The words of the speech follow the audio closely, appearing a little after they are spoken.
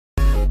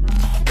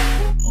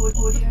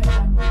Okay,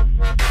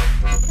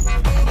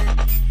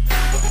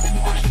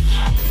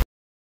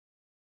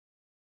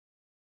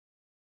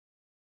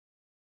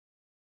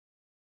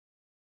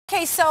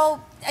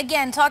 so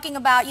again, talking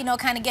about, you know,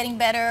 kind of getting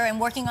better and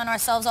working on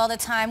ourselves all the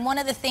time, one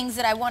of the things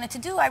that I wanted to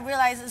do, I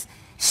realized, is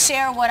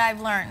share what I've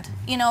learned.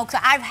 You know,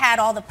 'cause I've had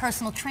all the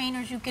personal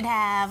trainers you could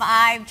have.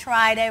 I've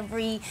tried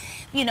every,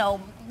 you know,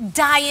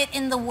 diet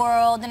in the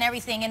world and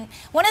everything. And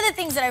one of the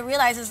things that I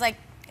realized is, like,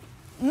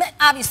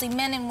 obviously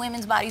men and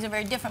women's bodies are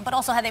very different, but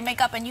also how they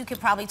make up, and you could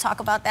probably talk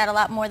about that a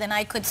lot more than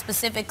I could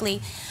specifically.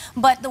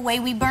 But the way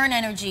we burn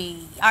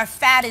energy, our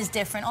fat is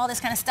different, all this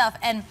kind of stuff.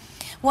 And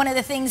one of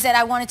the things that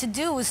I wanted to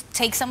do was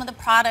take some of the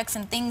products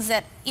and things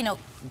that, you know,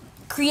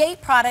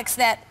 create products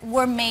that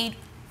were made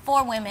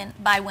for women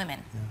by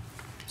women. Yeah.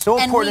 So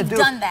important to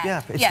do. And we've done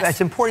that. Yeah,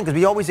 it's important because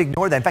we always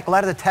ignore that. In fact, a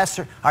lot of the tests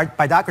are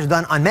by doctors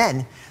done on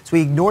men, so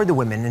we ignore the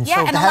women. And yeah,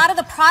 so and a lot of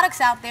the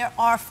products out there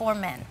are for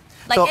men.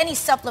 Like so, any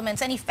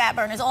supplements, any fat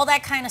burners, all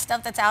that kind of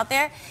stuff that's out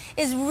there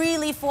is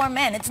really for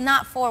men. It's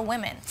not for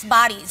women. It's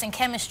bodies and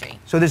chemistry.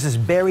 So this is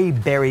very,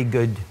 very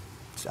good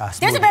smoothie.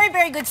 There's a very,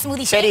 very good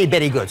smoothie shake. Very,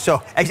 very good.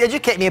 So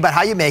educate me about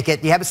how you make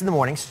it. You have this in the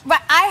mornings.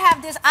 Right.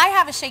 I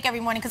have a shake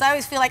every morning because I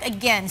always feel like,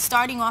 again,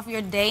 starting off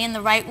your day in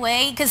the right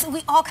way, because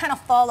we all kind of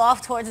fall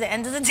off towards the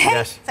end of the day.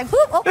 Yes. It's like,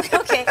 whoop, oh,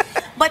 okay.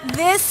 But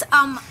this,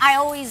 I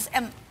always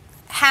am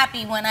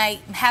happy when I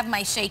have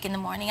my shake in the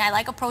morning. I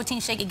like a protein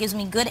shake. It gives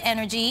me good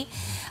energy.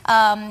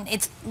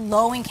 It's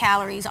low in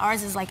calories.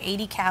 Ours is like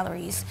 80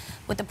 calories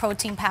with the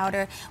protein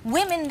powder.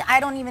 Women, I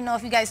don't even know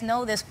if you guys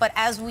know this, but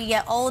as we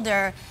get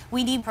older,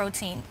 we need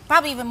protein.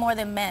 Probably even more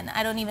than men.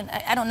 I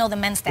don't know the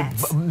men's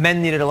stats.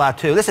 Men need it a lot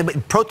too. Listen,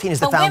 but protein is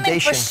the foundation. Women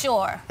for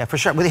sure. Yeah, for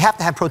sure. Well, they have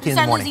to have protein in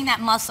the morning. You start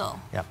losing that muscle,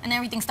 and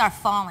everything starts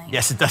falling.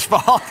 Yes, it does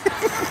fall.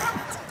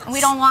 And we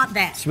don't want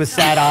that. With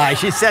sad eyes.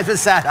 She says with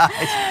sad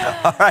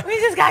eyes. All right. We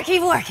just gotta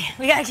keep working.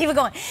 We gotta keep it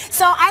going.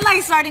 So I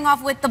like starting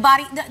off with the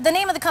body. The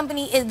name of the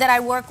company that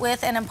I work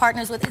with and I'm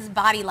partners with is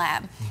Body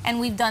Lab, and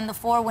we've done the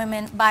for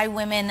women by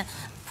women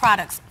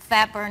products,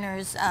 fat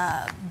burners,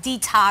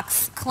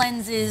 detox,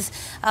 cleanses,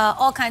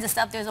 all kinds of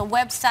stuff. There's a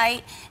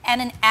website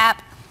and an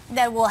app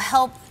that will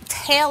help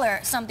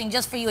tailor something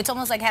just for you. It's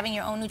almost like having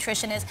your own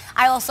nutritionist.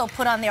 I also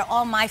put on there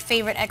all my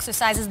favorite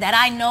exercises that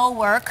I know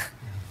work,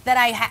 that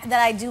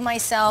I do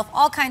myself,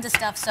 all kinds of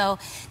stuff. So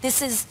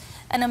this is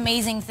an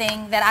amazing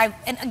thing that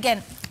and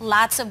again,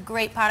 lots of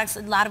great products,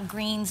 a lot of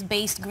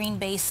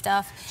green-based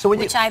stuff, so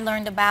which I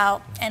learned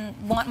about and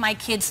want my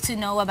kids to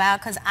know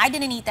about, because I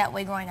didn't eat that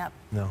way growing up.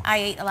 No. I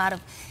ate a lot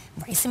of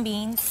rice and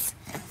beans,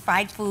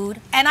 fried food,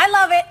 and I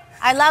love it.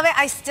 I love it.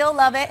 I still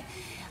love it.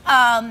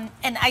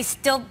 And I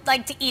still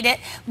like to eat it,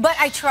 but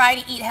I try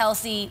to eat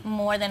healthy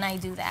more than I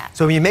do that.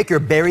 So when you make your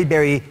very,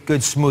 very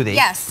good smoothie,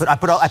 yes. I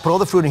put all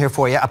the fruit in here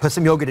for you. I put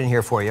some yogurt in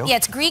here for you. Yeah,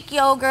 it's Greek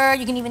yogurt.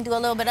 You can even do a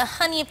little bit of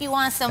honey if you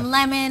want, some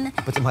lemon.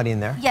 Put some honey in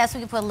there. Yes,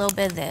 we can put a little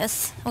bit of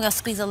this. We're gonna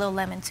squeeze a little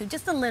lemon too,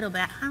 just a little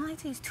bit. I don't like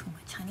to use too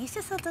much honey. It's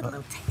just a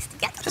little taste.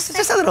 Yeah,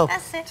 just a little.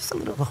 That's it. Just a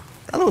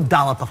little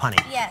dollop of honey.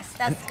 Yes,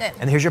 that's good.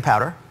 And here's your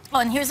powder. Oh,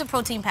 and here's the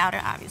protein powder.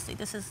 Obviously,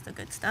 this is the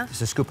good stuff.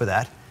 Just a scoop of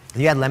that.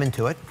 And you add lemon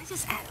to it. I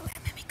just add a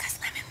lemon because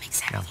lemon makes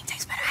everything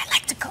taste better. I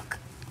like to cook.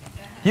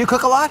 You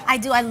cook a lot? I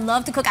do. I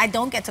love to cook. I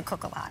don't get to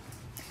cook a lot,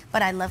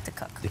 but I love to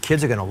cook. The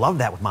kids are going to love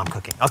that with mom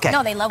cooking. Okay.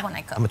 No, they love when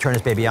I cook. I'm going to turn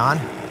this baby on.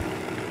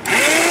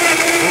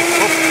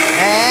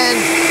 And,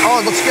 oh,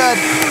 it looks good.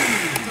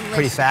 Delicious.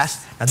 Pretty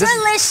fast. Now,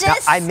 Delicious. Now,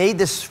 I made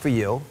this for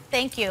you.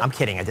 Thank you. I'm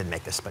kidding. I didn't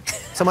make this, but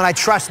someone I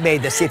trust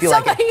made this. See if you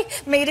like it.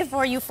 Somebody made it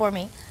for you for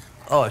me.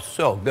 Oh, it's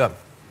so good.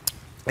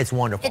 It's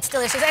wonderful. It's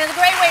delicious. And it's a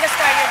great way to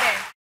start